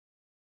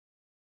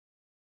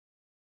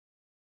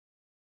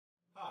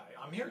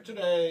I'm here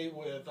today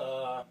with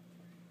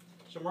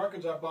some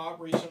records I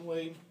bought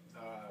recently,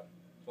 a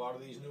lot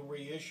of these new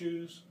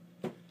reissues,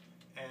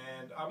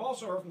 and I've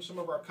also heard from some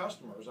of our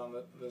customers on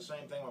the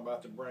same thing I'm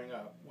about to bring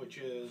up, which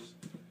is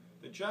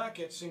the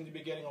jackets seem to be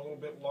getting a little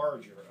bit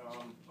larger.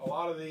 A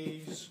lot of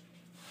these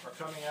are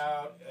coming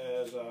out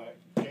as a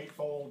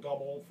gatefold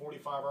double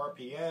 45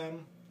 RPM,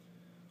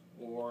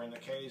 or in the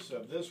case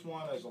of this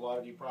one, as a lot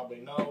of you probably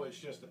know, it's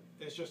just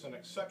an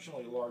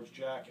exceptionally large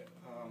jacket.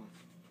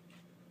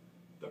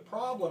 The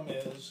problem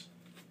is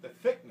the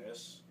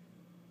thickness.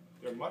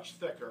 They're much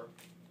thicker,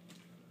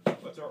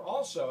 but they're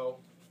also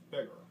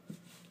bigger.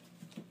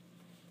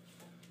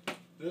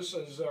 This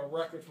is a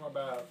record from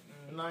about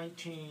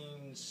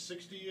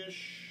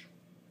 1960-ish,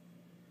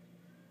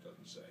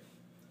 doesn't say.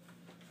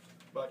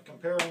 But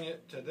comparing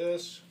it to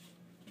this,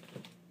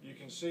 you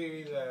can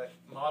see that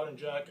modern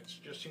jackets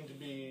just seem to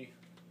be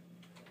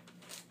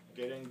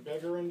getting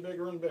bigger and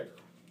bigger and bigger.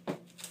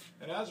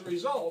 And as a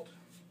result,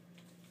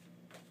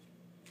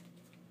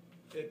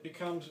 it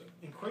becomes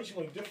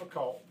increasingly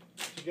difficult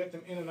to get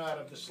them in and out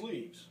of the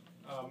sleeves.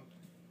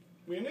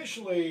 We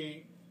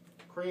initially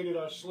created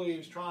our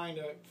sleeves trying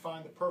to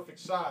find the perfect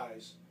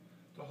size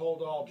to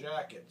hold all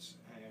jackets,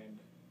 and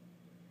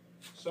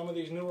some of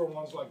these newer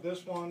ones like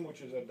this one,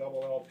 which is a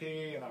double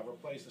LP, and I've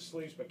replaced the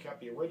sleeves but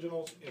kept the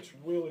originals, it's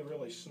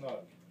really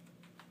snug.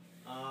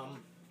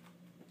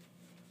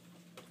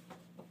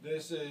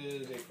 This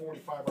is a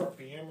 45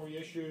 RPM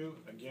reissue.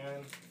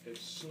 Again,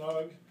 it's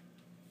snug,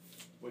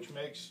 which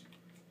makes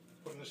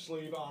putting the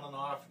sleeve on and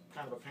off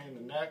kind of a pain in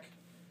the neck.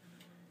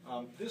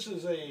 This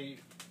is a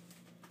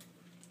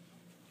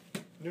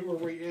newer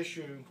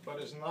reissue, but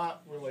it's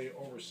not really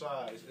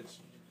oversized. It's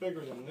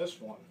bigger than this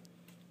one,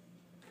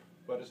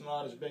 but it's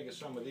not as big as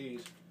some of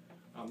these.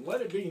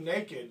 Let It Be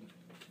Naked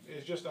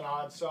is just an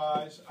odd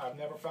size. I've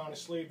never found a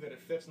sleeve that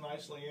it fits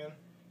nicely in.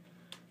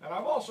 And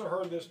I've also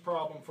heard this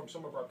problem from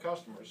some of our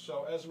customers.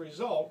 So as a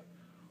result,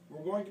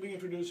 we're going to be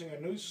introducing a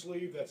new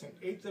sleeve that's an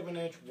 1/8 of an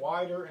inch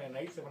wider and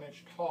an 1/8 of an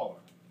inch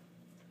taller.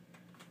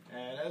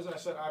 And as I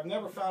said, I've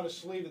never found a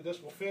sleeve that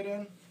this will fit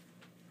in.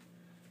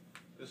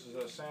 This is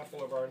a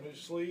sample of our new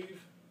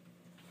sleeve.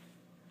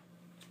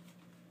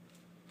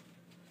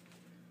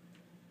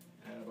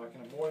 And if I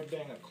can avoid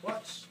being a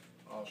klutz,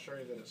 I'll show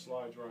you that it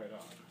slides right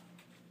on.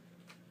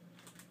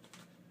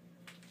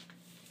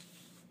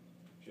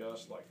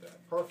 Just like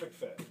that. Perfect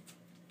fit.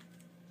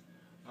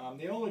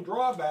 The only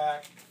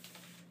drawback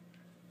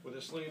with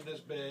a sleeve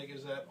this big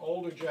is that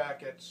older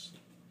jackets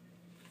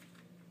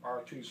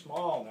are too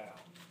small now.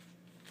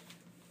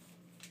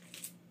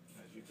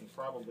 As you can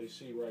probably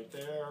see right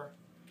there,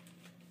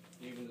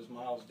 even this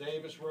Miles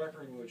Davis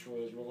record, which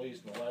was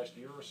released in the last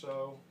year or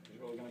so, is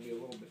really going to be a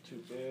little bit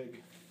too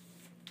big.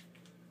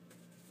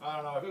 I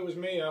don't know, if it was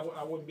me,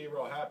 I wouldn't be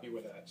real happy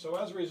with that. So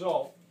as a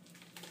result,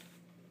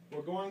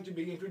 we're going to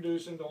be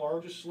introducing the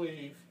largest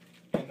sleeve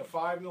in the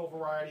 5mm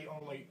variety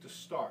only to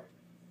start.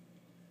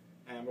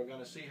 And we're going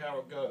to see how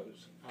it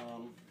goes.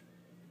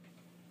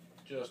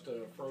 Just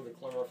to further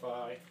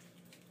clarify,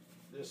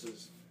 this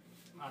is,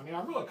 I'm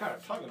really kind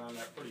of tugging on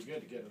that pretty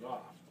good to get it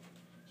off.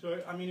 So,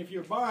 if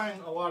you're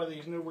buying a lot of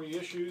these new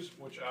reissues,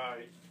 which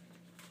I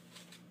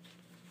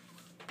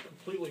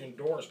completely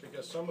endorse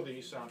because some of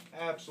these sound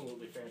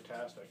absolutely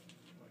fantastic,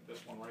 like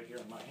this one right here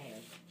in my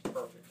hand,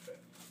 perfect fit,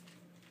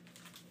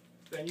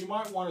 then you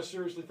might want to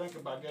seriously think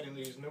about getting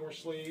these newer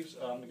sleeves.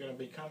 They're going to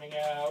be coming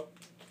out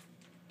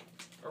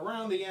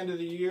around the end of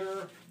the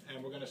year,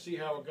 and we're going to see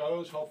how it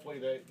goes. Hopefully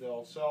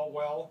they'll sell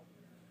well.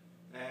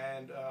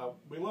 And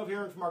we love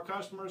hearing from our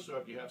customers, so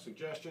if you have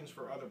suggestions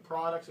for other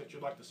products that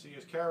you'd like to see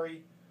us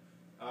carry,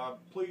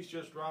 please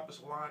just drop us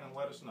a line and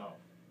let us know.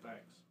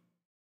 Thanks.